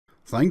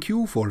Thank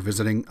you for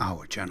visiting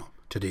our channel.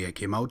 Today I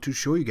came out to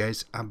show you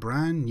guys a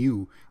brand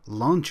new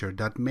launcher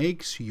that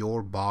makes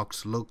your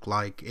box look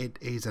like it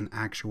is an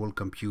actual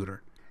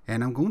computer.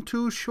 And I'm going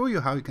to show you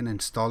how you can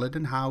install it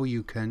and how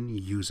you can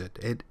use it.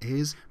 It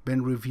has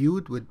been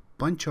reviewed with a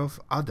bunch of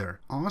other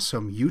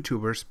awesome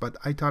YouTubers, but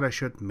I thought I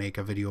should make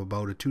a video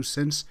about it too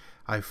since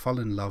I fell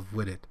in love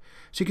with it.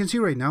 So you can see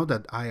right now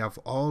that I have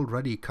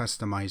already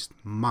customized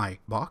my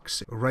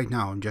box. Right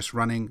now I'm just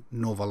running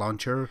Nova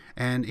Launcher,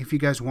 and if you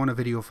guys want a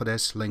video for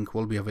this, link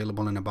will be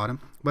available in the bottom.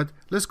 But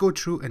let's go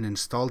through and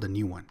install the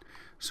new one.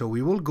 So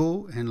we will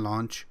go and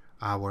launch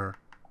our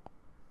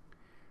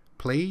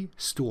Play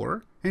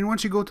Store, and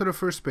once you go to the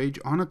first page,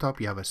 on the top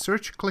you have a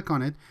search. Click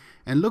on it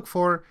and look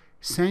for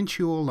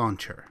Sensual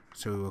Launcher.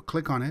 So we'll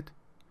click on it,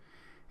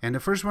 and the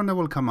first one that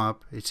will come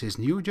up, it says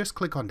new. Just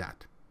click on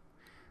that.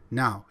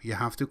 Now you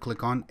have to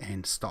click on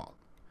install.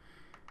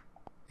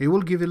 It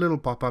will give you a little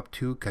pop-up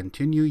to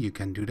continue. You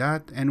can do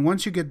that, and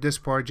once you get this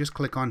part, just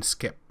click on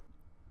skip,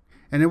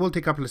 and it will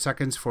take a couple of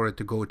seconds for it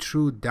to go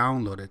through,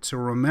 download it. So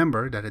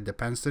remember that it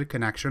depends to the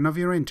connection of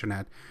your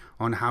internet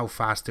on how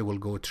fast it will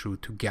go through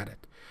to get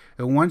it.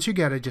 And once you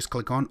get it, just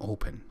click on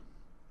open.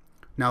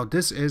 Now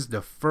this is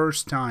the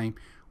first time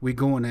we're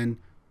going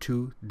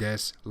into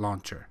this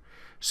launcher.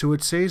 So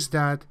it says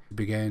that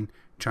begin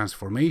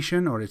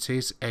transformation, or it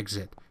says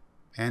exit,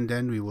 and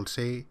then we will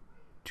say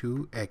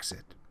to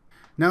exit.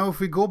 Now if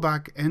we go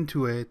back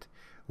into it,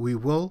 we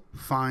will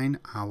find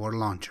our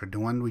launcher, the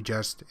one we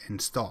just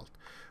installed,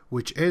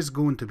 which is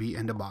going to be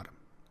in the bottom.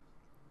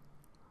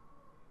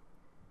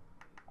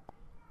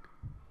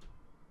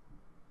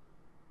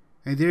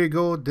 And there you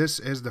go. This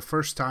is the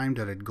first time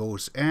that it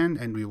goes in,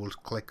 and we will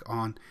click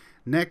on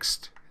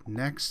next,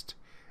 next,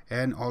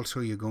 and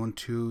also you're going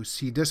to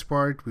see this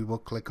part. We will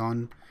click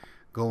on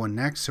go on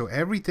next. So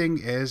everything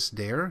is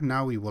there.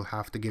 Now we will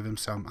have to give him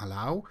some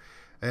allow,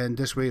 and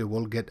this way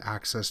we'll get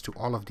access to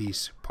all of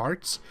these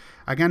parts.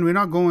 Again, we're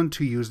not going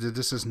to use this.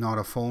 This is not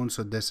a phone,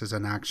 so this is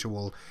an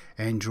actual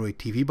Android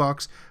TV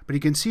box, but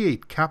you can see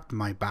it kept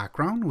my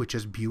background, which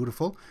is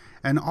beautiful,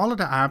 and all of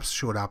the apps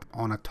showed up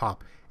on the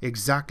top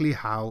exactly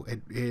how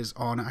it is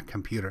on a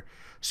computer.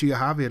 So you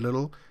have a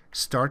little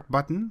start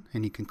button,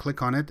 and you can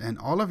click on it, and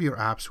all of your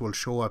apps will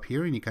show up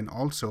here. And you can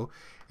also,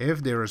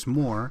 if there is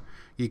more,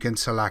 you can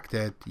select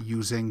it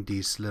using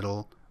this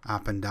little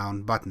up and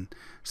down button.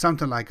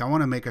 Something like I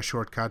want to make a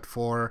shortcut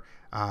for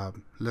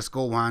let's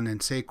go on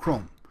and say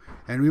Chrome,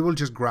 and we will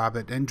just grab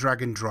it and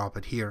drag and drop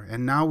it here,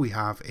 and now we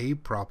have a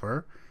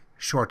proper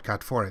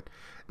shortcut for it.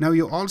 Now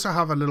you also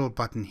have a little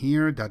button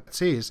here that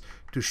says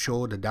to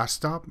show the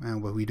desktop,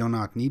 and we do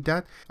not need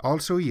that.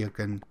 Also you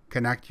can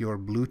connect your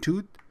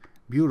Bluetooth.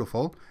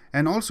 Beautiful.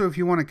 And also if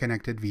you want to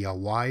connect it via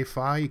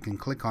Wi-Fi, you can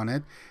click on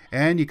it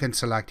and you can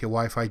select your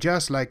Wi-Fi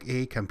just like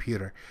a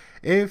computer.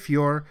 If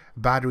your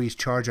battery is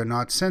charged or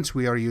not, since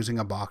we are using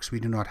a box, we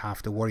do not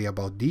have to worry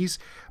about these,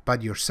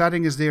 but your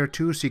setting is there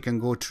too, so you can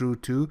go through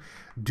to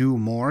do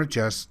more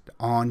just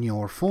on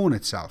your phone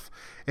itself.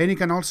 And you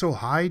can also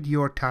hide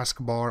your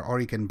taskbar, or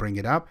you can bring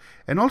it up,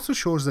 and also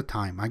shows the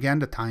time. Again,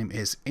 the time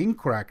is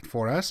incorrect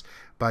for us,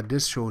 but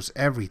this shows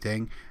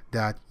everything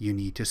that you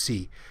need to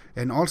see.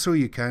 And also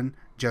you can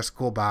just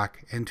go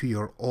back into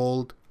your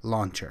old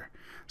launcher.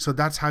 So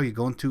that's how you're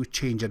going to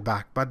change it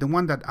back. But the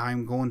one that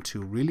I'm going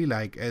to really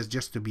like is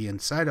just to be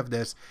inside of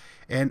this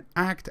and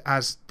act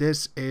as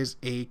this is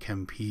a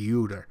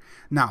computer.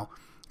 Now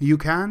you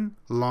can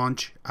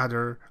launch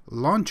other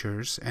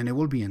launchers and it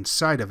will be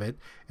inside of it,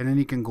 and then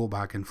you can go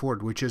back and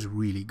forth, which is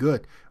really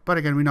good. But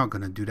again, we're not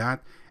going to do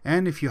that.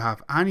 And if you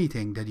have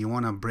anything that you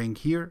want to bring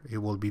here, it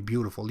will be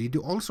beautiful. You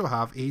do also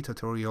have a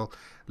tutorial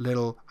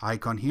little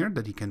icon here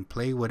that you can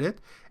play with it,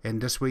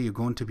 and this way you're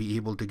going to be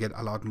able to get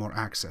a lot more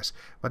access.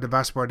 But the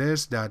best part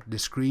is that the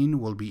screen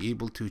will be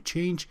able to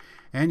change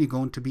and you're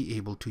going to be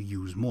able to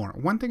use more.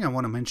 One thing I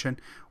want to mention,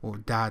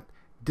 or that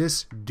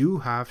this do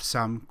have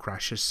some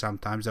crashes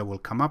sometimes that will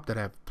come up that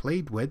I've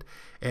played with,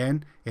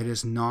 and it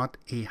is not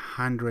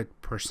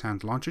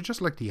 100% launcher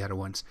just like the other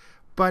ones,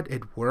 but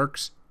it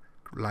works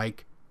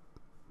like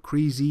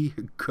crazy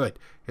good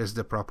is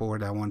the proper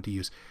word I want to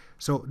use.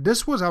 So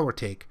this was our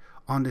take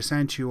on the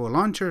Sensual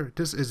Launcher.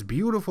 This is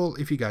beautiful.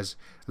 If you guys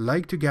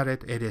like to get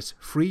it, it is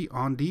free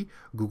on the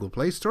Google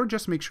Play Store.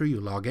 Just make sure you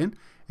log in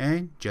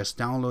and just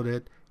download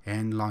it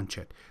and launch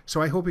it.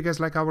 So I hope you guys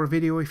like our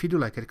video. If you do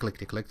like it, click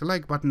the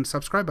like button,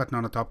 subscribe button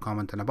on the top,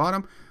 comment on the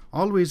bottom.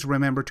 Always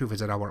remember to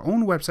visit our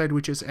own website,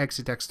 which is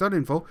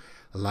exitex.info.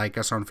 Like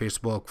us on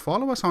Facebook,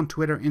 follow us on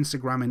Twitter,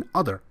 Instagram, and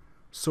other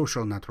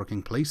social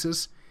networking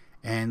places.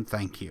 And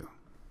thank you.